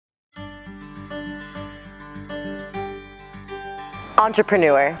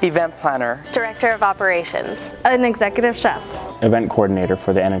Entrepreneur. Event planner. Director of Operations. An executive chef. Event coordinator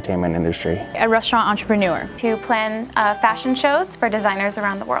for the entertainment industry. A restaurant entrepreneur. To plan fashion shows for designers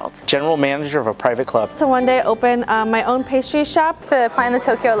around the world. General manager of a private club. To one day open my own pastry shop. To plan the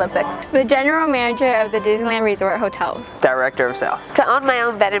Tokyo Olympics. The general manager of the Disneyland Resort Hotels. Director of sales. To own my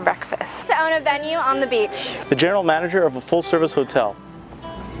own bed and breakfast. To own a venue on the beach. The general manager of a full-service hotel.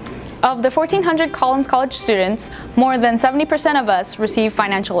 Of the 1,400 Collins College students, more than 70% of us receive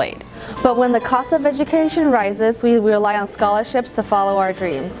financial aid. But when the cost of education rises, we rely on scholarships to follow our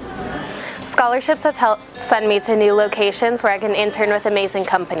dreams. Scholarships have helped send me to new locations where I can intern with amazing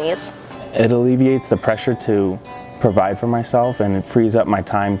companies. It alleviates the pressure to provide for myself, and it frees up my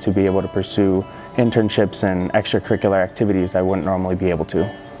time to be able to pursue internships and extracurricular activities I wouldn't normally be able to.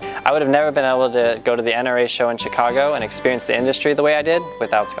 I would have never been able to go to the NRA show in Chicago and experience the industry the way I did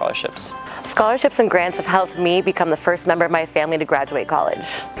without scholarships. Scholarships and grants have helped me become the first member of my family to graduate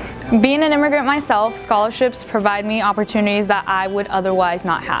college. Being an immigrant myself, scholarships provide me opportunities that I would otherwise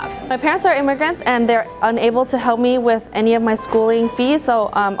not have. My parents are immigrants and they're unable to help me with any of my schooling fees, so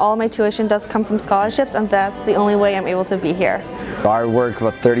all of my tuition does come from scholarships, and that's the only way I'm able to be here. I work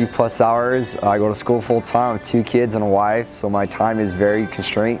about 30+ hours. I go to school full-time with 2 kids and a wife, so my time is very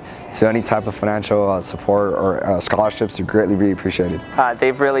constrained. So any type of financial support or scholarships are greatly appreciated.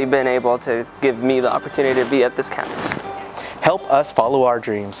 They've really been able to give me the opportunity to be at this campus. Help us follow our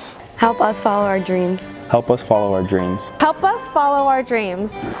dreams. Help us follow our dreams. Help us follow our dreams. Help us follow our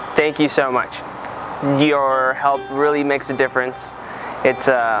dreams. Thank you so much. Your help really makes a difference. It's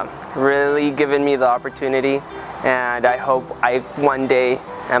really given me the opportunity, and I hope I one day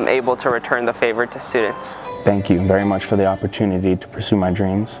am able to return the favor to students. Thank you very much for the opportunity to pursue my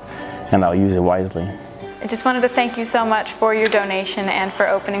dreams, and I'll use it wisely. I just wanted to thank you so much for your donation and for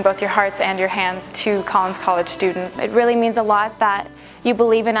opening both your hearts and your hands to Collins College students. It really means a lot that you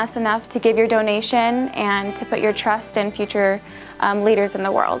believe in us enough to give your donation and to put your trust in future leaders in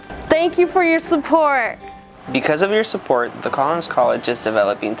the world. Thank you for your support. Because of your support, the Collins College is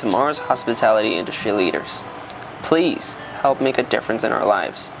developing tomorrow's hospitality industry leaders. Please help make a difference in our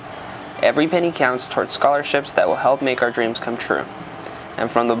lives. Every penny counts towards scholarships that will help make our dreams come true. And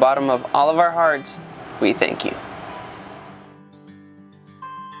from the bottom of all of our hearts, we thank you.